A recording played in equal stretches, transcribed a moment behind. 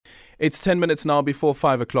It's 10 minutes now before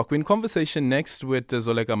 5 o'clock. We're in conversation next with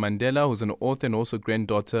Zoleka Mandela, who's an author and also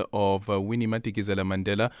granddaughter of Winnie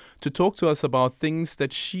Mandela, to talk to us about things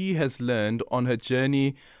that she has learned on her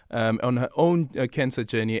journey, on her own cancer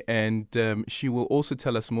journey. And she will also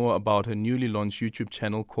tell us more about her newly launched YouTube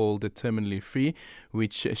channel called Terminally Free,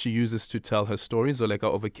 which she uses to tell her story. Zoleka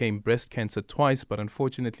overcame breast cancer twice, but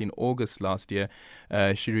unfortunately in August last year,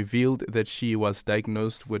 she revealed that she was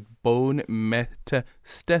diagnosed with bone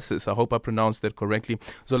metastasis. I hope I pronounced that correctly.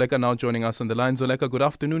 Zoleka now joining us on the line. Zoleka, good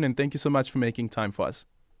afternoon, and thank you so much for making time for us.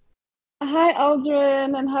 Hi,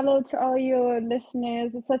 Aldrin, and hello to all your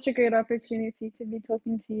listeners. It's such a great opportunity to be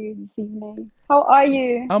talking to you this evening. How are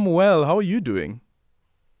you? I'm well. How are you doing?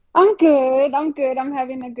 I'm good. I'm good. I'm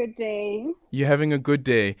having a good day. You're having a good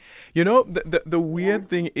day. You know, the Yeah. weird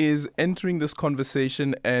thing is entering this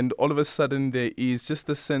conversation, and all of a sudden there is just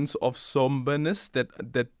a sense of somberness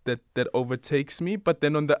that overtakes me. But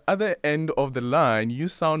then on the other end of the line, you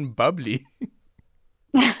sound bubbly.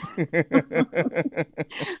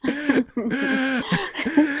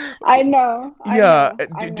 I know. I Yeah, know.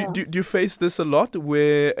 I know. do you face this a lot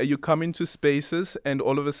where you come into spaces and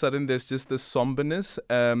all of a sudden there's just this somberness,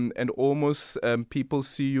 and almost people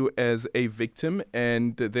see you as a victim,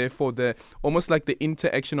 and therefore the almost like the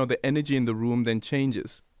interaction or the energy in the room then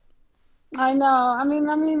changes? I know. I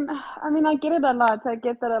get it a lot. I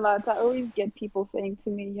get that a lot. I always get people saying to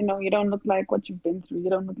me, you don't look like what you've been through. You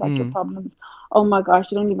don't look like your Mm, problems. Oh my gosh,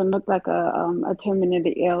 you don't even look like a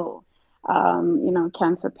terminally ill,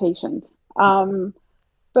 cancer patient.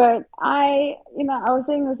 But I was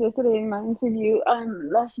saying this yesterday in my interview,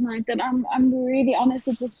 last night that I'm really honest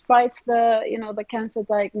that despite the cancer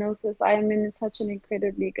diagnosis, I am in such an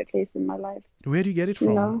incredibly good place in my life, where do you get it you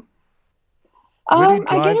from? know. Where do you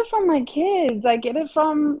I get drive? it from my kids. I get it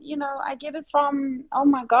from, oh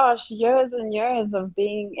my gosh, years and years of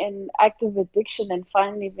being in active addiction and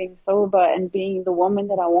finally being sober and being the woman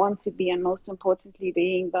that I want to be, and most importantly,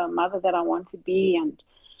 being the mother that I want to be, and,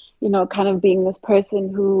 kind of being this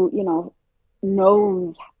person who,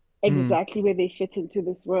 knows Mm, exactly where they fit into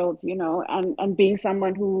this world, and being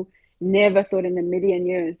someone who never thought in a million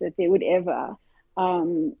years that they would ever,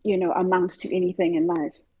 amount to anything in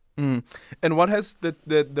life. mm. And what has the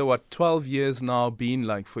what 12 years now been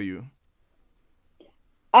like for you?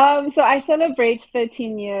 So I celebrate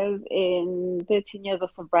 13 years of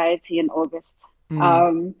sobriety in August. Mm,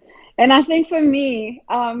 Um, and I think for me,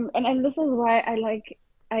 and this is why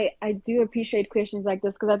I do appreciate questions like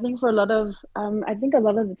this, because I think a lot of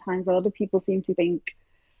the times a lot of people seem to think,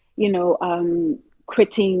 you know, um,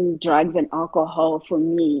 quitting drugs and alcohol, for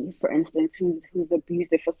me, for instance, who's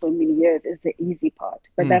abused it for so many years, is the easy part.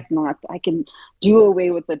 But mm, that's not. I can do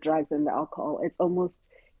away with the drugs and the alcohol. It's almost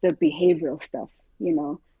the behavioral stuff, you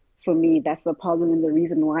know. For me, that's the problem and the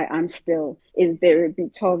reason why I'm still in therapy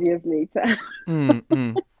 12 years later. mm,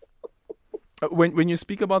 mm. When you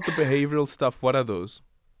speak about the behavioral stuff, what are those?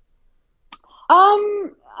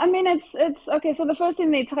 It's okay. So the first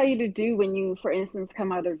thing they tell you to do when you, for instance,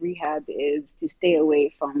 come out of rehab is to stay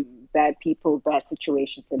away from bad people, bad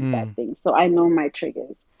situations, and bad Mm, things. So I know my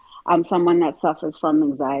triggers. I'm someone that suffers from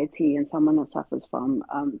anxiety and someone that suffers from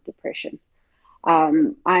depression.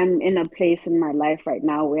 I'm in a place in my life right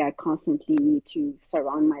now where I constantly need to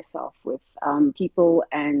surround myself with people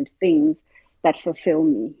and things that fulfill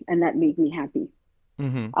me and that make me happy.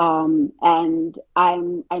 mm-hmm, And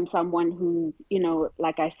I'm someone who,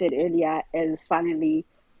 like I said earlier, is finally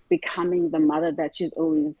becoming the mother that she's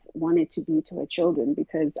always wanted to be to her children,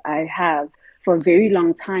 because I have for a very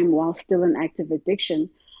long time, while still in active addiction,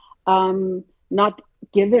 not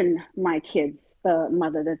given my kids the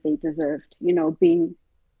mother that they deserved, being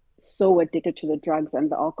so addicted to the drugs and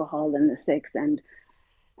the alcohol and the sex, and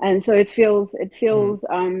so mm,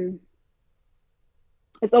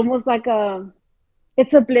 it's almost like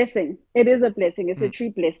it's a blessing. It is a blessing. It's a mm,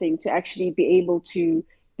 true blessing to actually be able to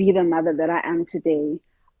be the mother that I am today.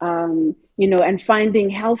 And finding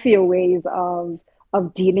healthier ways of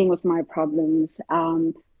dealing with my problems,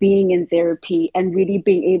 being in therapy, and really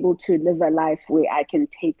being able to live a life where I can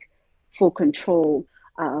take full control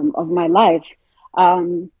of my life.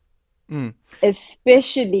 Um, mm,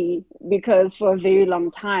 Especially because for a very long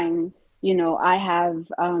time, I have,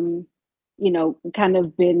 kind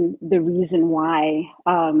of been the reason why,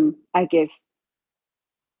 I guess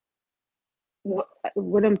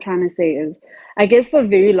what I'm trying to say is, I guess for a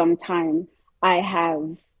very long time, I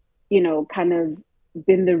have, kind of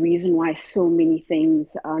been the reason why so many things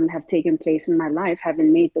have taken place in my life,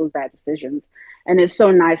 having made those bad decisions. And it's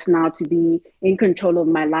so nice now to be in control of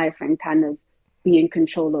my life and kind of be in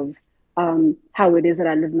control of how it is that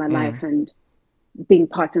I live my life. mm. And being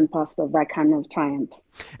part and parcel of that kind of triumph.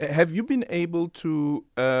 Have you been able to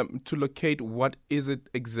locate what is it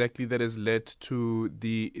exactly that has led to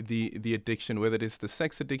the addiction, whether it is the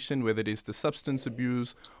sex addiction, whether it is the substance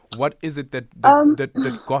abuse? What is it Um,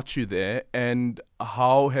 that got you there, and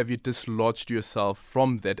how have you dislodged yourself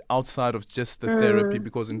from that outside of just the therapy? mm,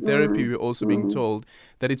 Because in therapy, mm, we're also being mm. told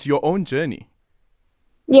that it's your own journey.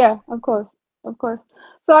 Yeah, of course, of course.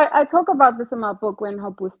 So I talk about this in my book, When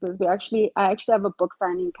Hope Whispers. I actually have a book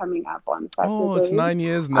signing coming up on Oh, it's Saturday. 9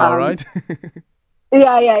 years now, Um, right?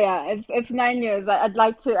 yeah. It's 9 years. I'd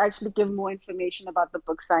like to actually give more information about the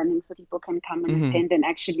book signing so people can come and Hmm. attend and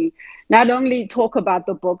actually not only talk about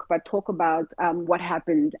the book, but talk about what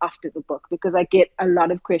happened after the book, because I get a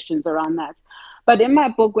lot of questions around that. But in my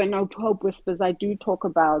book, When Hope Whispers, I do talk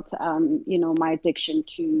about my addiction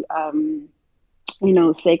to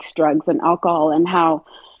sex, drugs, and alcohol, and how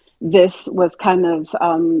this was kind of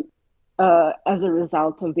as a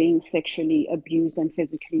result of being sexually abused and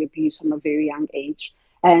physically abused from a very young age,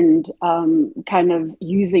 and kind of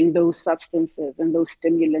using those substances and those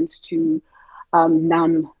stimulants to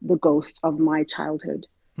numb the ghost of my childhood.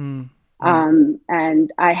 Mm, mm,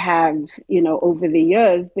 And I have, over the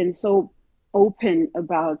years, been so open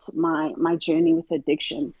about my journey with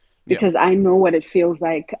addiction, yeah. because I know what it feels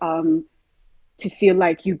like. To feel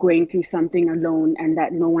like you're going through something alone and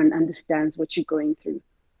that no one understands what you're going through.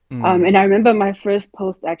 Mm, And I remember my first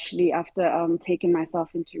post, actually, after taking myself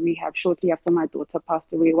into rehab shortly after my daughter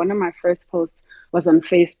passed away. One of my first posts was on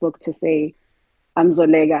Facebook to say, I'm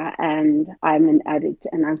Zolega and I'm an addict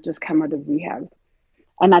and I've just come out of rehab.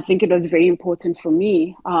 And I think it was very important for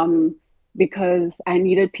me, because I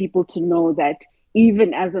needed people to know that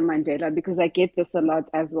even as a Mandela, because I get this a lot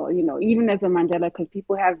as well, even as a Mandela, because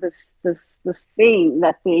people have this thing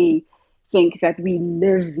that they think that we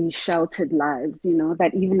live these sheltered lives,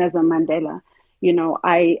 that even as a Mandela,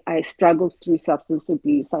 I struggled through substance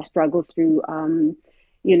abuse, I struggled through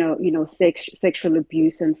sexual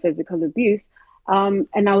abuse and physical abuse.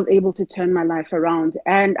 And I was able to turn my life around.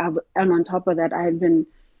 And on top of that, I've been,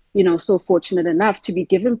 so fortunate enough to be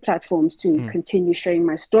given platforms to mm. continue sharing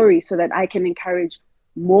my story so that I can encourage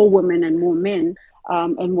more women and more men,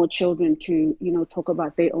 and more children to, talk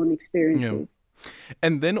about their own Yeah. experiences.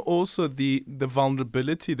 And then also the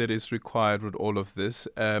vulnerability that is required with all of this,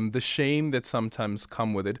 the shame that sometimes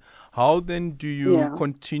come with it. How then do you Yeah.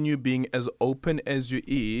 continue being as open as you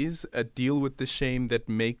is, deal with the shame that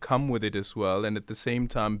may come with it as well, and at the same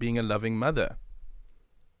time being a loving mother?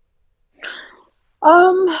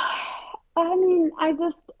 Um, I mean,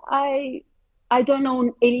 I don't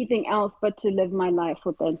know anything else but to live my life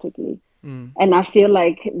authentically. Mm, And I feel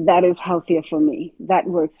like that is healthier for me. That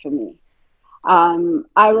works for me.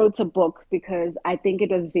 I wrote a book because I think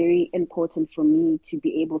it was very important for me to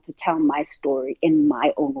be able to tell my story in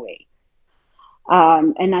my own way.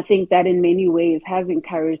 And I think that in many ways has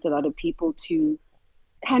encouraged a lot of people to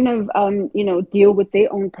kind of, deal with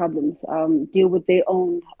their own problems, deal with their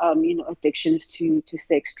own, addictions to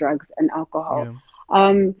sex, drugs, and alcohol.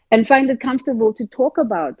 yeah. And find it comfortable to talk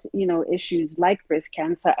about, issues like breast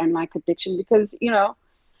cancer and like addiction, because,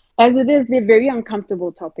 as it is, they're very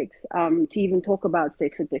uncomfortable topics, to even talk about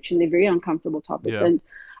sex addiction. They're very uncomfortable topics. Yeah. And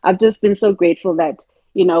I've just been so grateful that,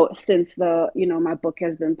 since my book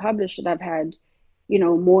has been published, that I've had,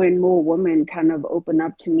 more and more women kind of open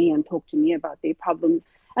up to me and talk to me about their problems.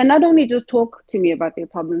 And not only just talk to me about their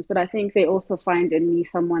problems, but I think they also find in me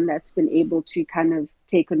someone that's been able to kind of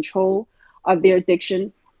take control of their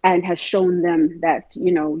addiction, and has shown them that,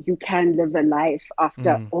 you can live a life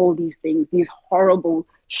after Mm, all these things, these horrible,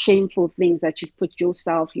 shameful things that you've put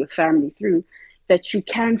yourself, your family through, that you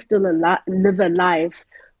can still live a life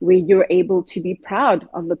where you're able to be proud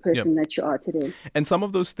of the yeah. person that you are today. And some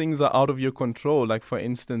of those things are out of your control, like for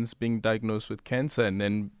instance, being diagnosed with cancer and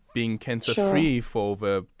then being cancer Sure. free for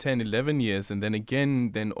over 10, 11 years. And then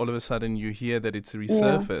again, then all of a sudden you hear that it's Yeah,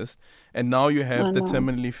 resurfaced. And now you I have the know.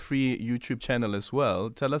 terminally free YouTube channel as well.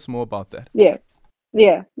 Tell us more about that. Yeah,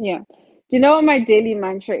 yeah. Do you know what my daily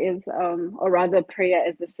mantra is, or rather prayer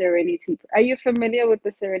is the serenity? Are you familiar with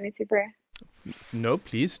the serenity prayer? No,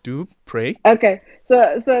 please do pray. Okay,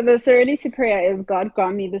 so the serenity prayer is, God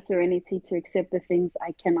grant me the serenity to accept the things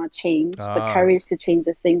I cannot change, the Ah, courage to change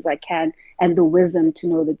the things I can, and the wisdom to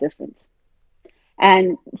know the difference.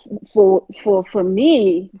 And for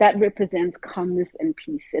me, that represents calmness and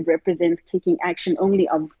peace. It represents taking action only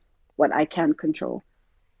of what I can control.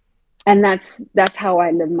 And that's how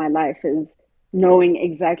I live my life, is knowing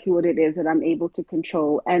exactly what it is that I'm able to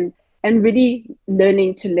control, and really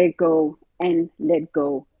learning to let go and let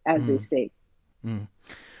go, as they mm, say. mm.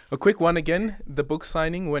 A quick one again. The book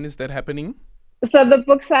signing, when is that happening? So the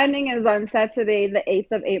book signing is on Saturday, the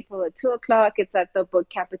 8th of April at 2 o'clock. It's at the Book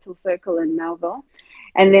Capital Circle in Melville.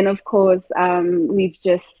 And then, of course, we've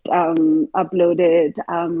just uploaded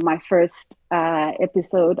my first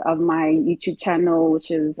episode of my YouTube channel, which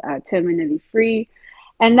is Terminally Free.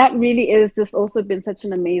 And that really is just also been such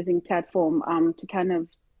an amazing platform to kind of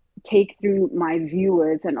take through my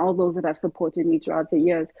viewers and all those that have supported me throughout the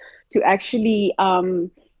years to actually,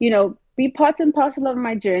 be part and parcel of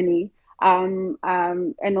my journey, and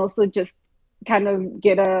also just kind of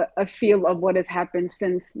get a feel of what has happened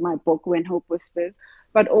since my book When Hope Whispers,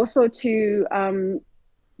 but also to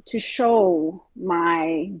show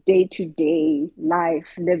my day-to-day life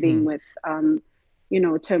living with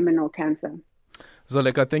terminal cancer.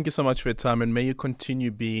 Zoleka, thank you so much for your time, and may you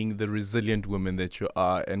continue being the resilient woman that you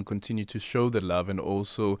are and continue to show the love and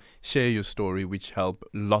also share your story, which help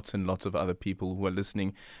lots and lots of other people who are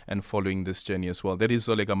listening and following this journey as well. That is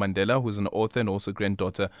Zoleka Mandela, who's an author and also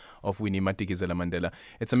granddaughter of Winnie Mandela.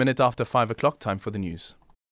 It's a minute after 5 o'clock, time for the news.